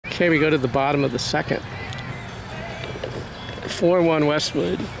Okay, we go to the bottom of the second. 4-1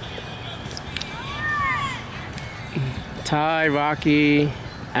 Westwood. Ty, Rocky,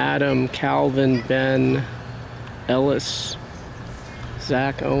 Adam, Calvin, Ben, Ellis,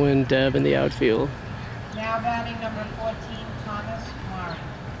 Zach, Owen, Deb in the outfield. Now batting number 14, Thomas Morrison.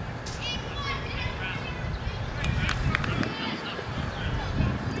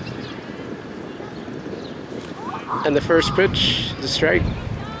 And the first pitch is a strike.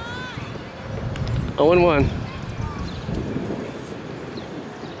 0-1.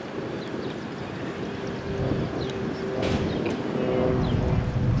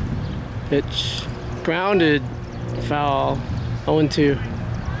 Pitch grounded, foul. 0-2.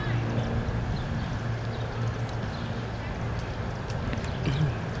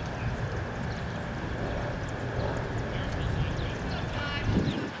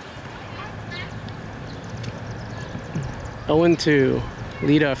 (0-2).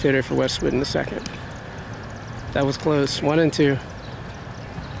 Leadoff hitter for Westwood in the second. That was close. 1-2.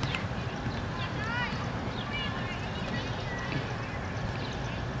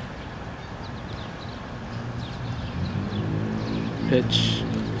 Pitch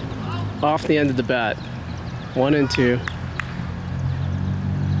off the end of the bat. 1-2.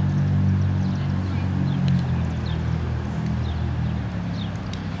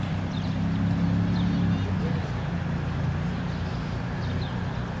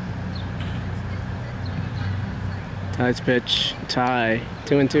 Ty's pitch, Ty,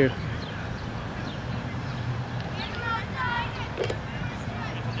 2-2.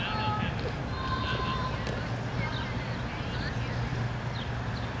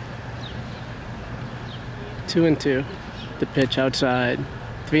 Two and two. The pitch outside.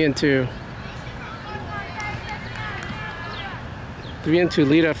 3-2. 3-2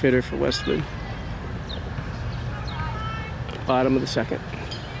 leadoff hitter for Westwood. Bottom of the second.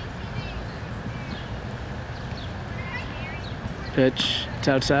 Pitch, it's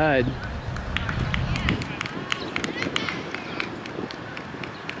outside.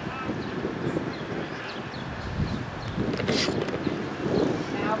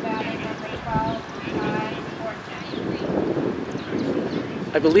 Now batting number 12, Ty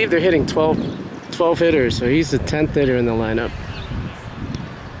Morrison. I believe they're hitting 12 hitters, so he's the 10th hitter in the lineup.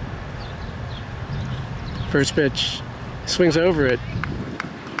 First pitch, swings over it.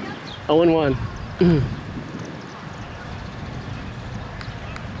 0-1.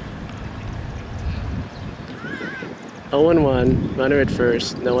 0-1, runner at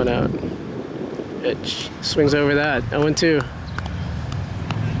first, no one out. Pitch, swings over that, 0-2.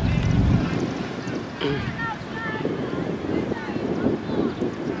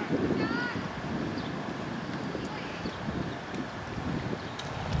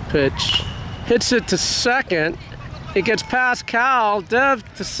 Pitch, hits it to second. It gets past Cal, Dev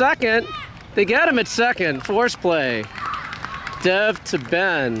to second. They get him at second, force play. Dev to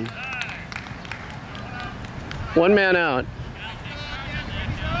Ben. One man out.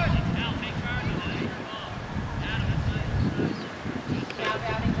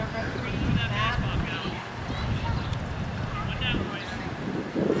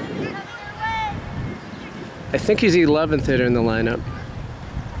 I think he's the 11th hitter in the lineup.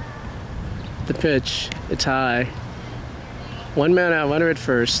 The pitch, it's high. One man out, runner at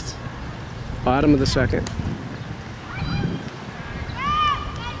first. Bottom of the second.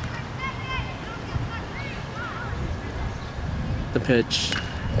 The pitch.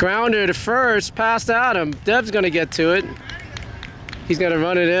 Grounder to first, past Adam. Dev's gonna get to it. He's gonna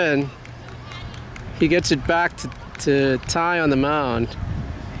run it in. He gets it back to Ty on the mound.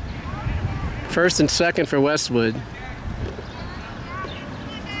 First and second for Westwood.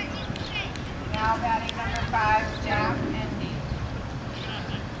 Now batting number 5, Jack Endy.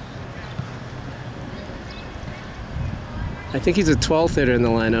 I think he's a 12th hitter in the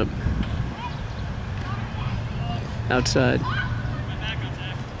lineup. Outside.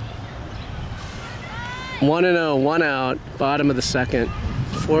 1-0, one out, bottom of the second.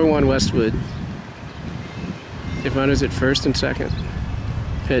 4-1 Westwood. They have runners at first and second.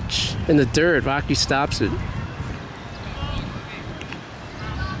 Pitch in the dirt, Rocky stops it.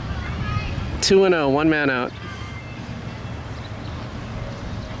 2-0, one man out.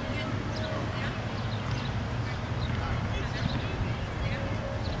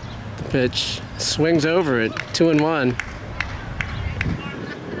 The pitch swings over it, 2-1.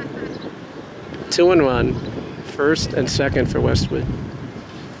 2-1, first and second for Westwood.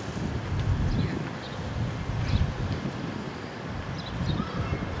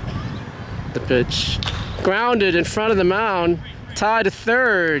 The pitch grounded in front of the mound, tied to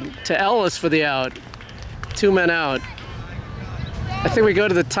third to Ellis for the out. Two men out. I think we go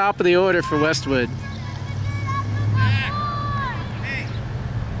to the top of the order for Westwood.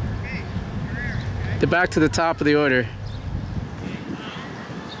 They're back to the top of the order.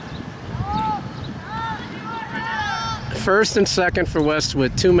 First and second for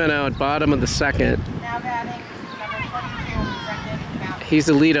Westwood. 2 men out, bottom of the second. Now batting number 22, Brendan. He's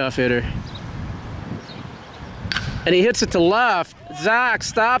the leadoff hitter. And he hits it to left. Zach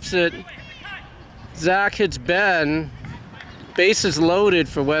stops it. Zach hits Ben. Bases loaded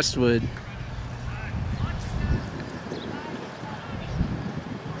for Westwood.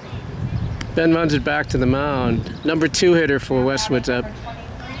 Ben runs it back to the mound. Number 2 hitter for Westwood's up.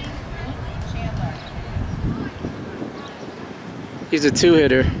 He's a 2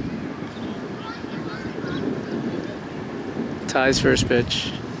 hitter. Ties first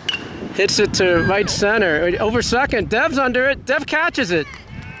pitch. Hits it to right center. Over second. Dev's under it. Dev catches it.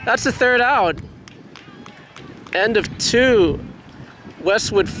 That's the 3rd out. End of 2.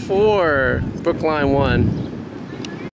 Westwood 4, Brookline 1.